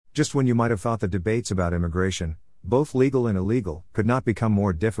Just when you might have thought the debates about immigration, both legal and illegal, could not become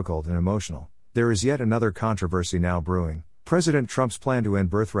more difficult and emotional, there is yet another controversy now brewing: President Trump's plan to end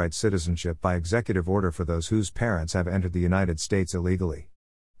birthright citizenship by executive order for those whose parents have entered the United States illegally.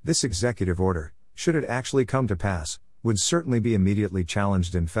 This executive order, should it actually come to pass, would certainly be immediately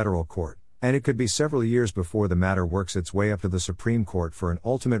challenged in federal court, and it could be several years before the matter works its way up to the Supreme Court for an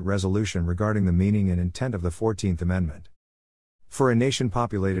ultimate resolution regarding the meaning and intent of the 14th Amendment. For a nation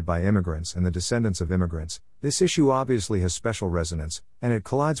populated by immigrants and the descendants of immigrants, this issue obviously has special resonance, and it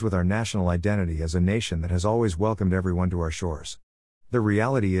collides with our national identity as a nation that has always welcomed everyone to our shores. The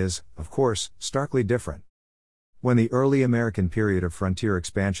reality is, of course, starkly different. When the early American period of frontier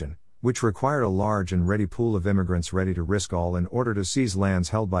expansion, which required a large and ready pool of immigrants ready to risk all in order to seize lands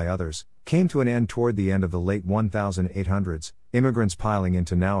held by others, came to an end toward the end of the late 1800s, immigrants piling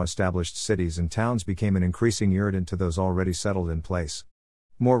into now established cities and towns became an increasing irritant to those already settled in place.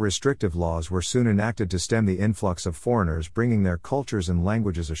 More restrictive laws were soon enacted to stem the influx of foreigners bringing their cultures and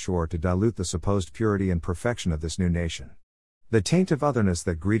languages ashore to dilute the supposed purity and perfection of this new nation. The taint of otherness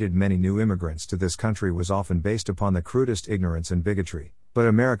that greeted many new immigrants to this country was often based upon the crudest ignorance and bigotry, but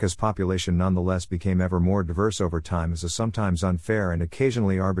America's population nonetheless became ever more diverse over time as a sometimes unfair and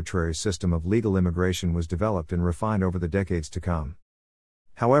occasionally arbitrary system of legal immigration was developed and refined over the decades to come.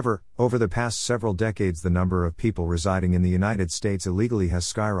 However, over the past several decades the number of people residing in the United States illegally has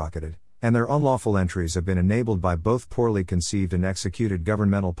skyrocketed, and their unlawful entries have been enabled by both poorly conceived and executed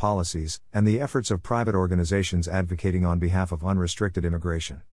governmental policies, and the efforts of private organizations advocating on behalf of unrestricted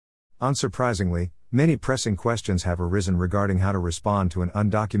immigration. Unsurprisingly, many pressing questions have arisen regarding how to respond to an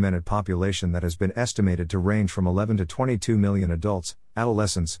undocumented population that has been estimated to range from 11 to 22 million adults,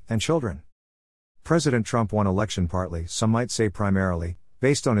 adolescents, and children. President Trump won election partly, some might say primarily,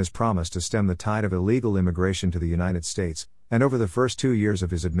 based on his promise to stem the tide of illegal immigration to the United States, and over the first 2 years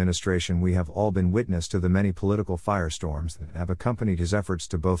of his administration we have all been witness to the many political firestorms that have accompanied his efforts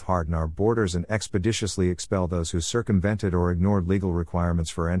to both harden our borders and expeditiously expel those who circumvented or ignored legal requirements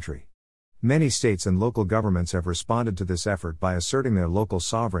for entry. Many states and local governments have responded to this effort by asserting their local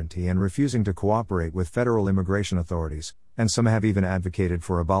sovereignty and refusing to cooperate with federal immigration authorities, and some have even advocated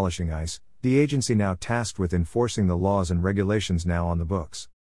for abolishing ICE, the agency now tasked with enforcing the laws and regulations now on the books.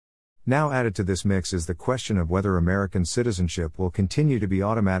 Now added to this mix is the question of whether American citizenship will continue to be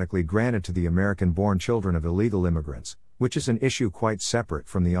automatically granted to the American-born children of illegal immigrants, which is an issue quite separate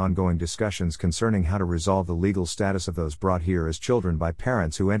from the ongoing discussions concerning how to resolve the legal status of those brought here as children by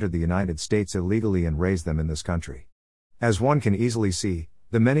parents who entered the United States illegally and raised them in this country. As one can easily see,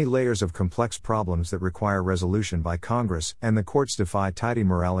 the many layers of complex problems that require resolution by Congress and the courts defy tidy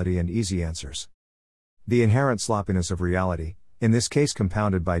morality and easy answers. The inherent sloppiness of reality, in this case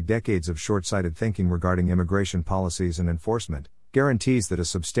compounded by decades of short-sighted thinking regarding immigration policies and enforcement, guarantees that a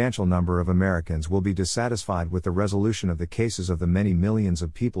substantial number of Americans will be dissatisfied with the resolution of the cases of the many millions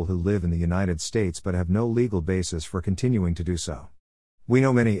of people who live in the United States but have no legal basis for continuing to do so. We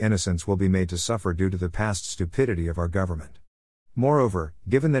know many innocents will be made to suffer due to the past stupidity of our government. Moreover,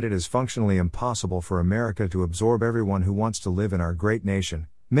 given that it is functionally impossible for America to absorb everyone who wants to live in our great nation,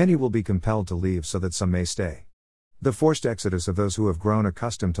 many will be compelled to leave so that some may stay. The forced exodus of those who have grown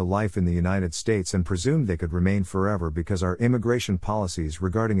accustomed to life in the United States and presumed they could remain forever because our immigration policies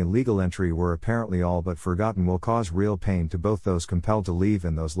regarding illegal entry were apparently all but forgotten will cause real pain to both those compelled to leave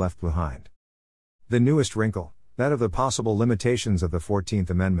and those left behind. The newest wrinkle, that of the possible limitations of the 14th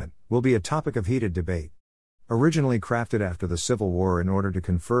Amendment, will be a topic of heated debate. Originally crafted after the Civil War in order to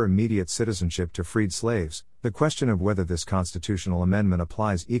confer immediate citizenship to freed slaves, the question of whether this constitutional amendment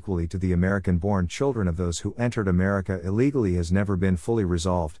applies equally to the American-born children of those who entered America illegally has never been fully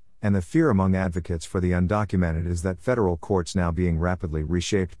resolved, and the fear among advocates for the undocumented is that federal courts now being rapidly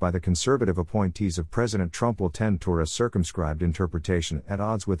reshaped by the conservative appointees of President Trump will tend toward a circumscribed interpretation at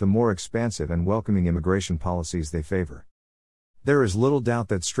odds with the more expansive and welcoming immigration policies they favor. There is little doubt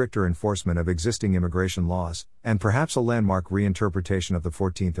that stricter enforcement of existing immigration laws, and perhaps a landmark reinterpretation of the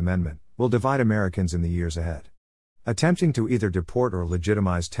 14th Amendment, will divide Americans in the years ahead. Attempting to either deport or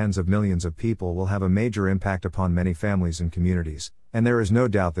legitimize tens of millions of people will have a major impact upon many families and communities, and there is no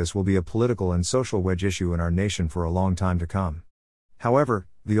doubt this will be a political and social wedge issue in our nation for a long time to come. However,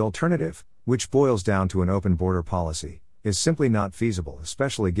 the alternative, which boils down to an open border policy, is simply not feasible,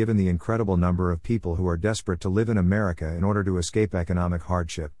 especially given the incredible number of people who are desperate to live in America in order to escape economic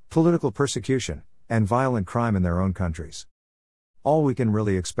hardship, political persecution, and violent crime in their own countries. All we can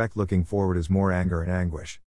really expect looking forward is more anger and anguish.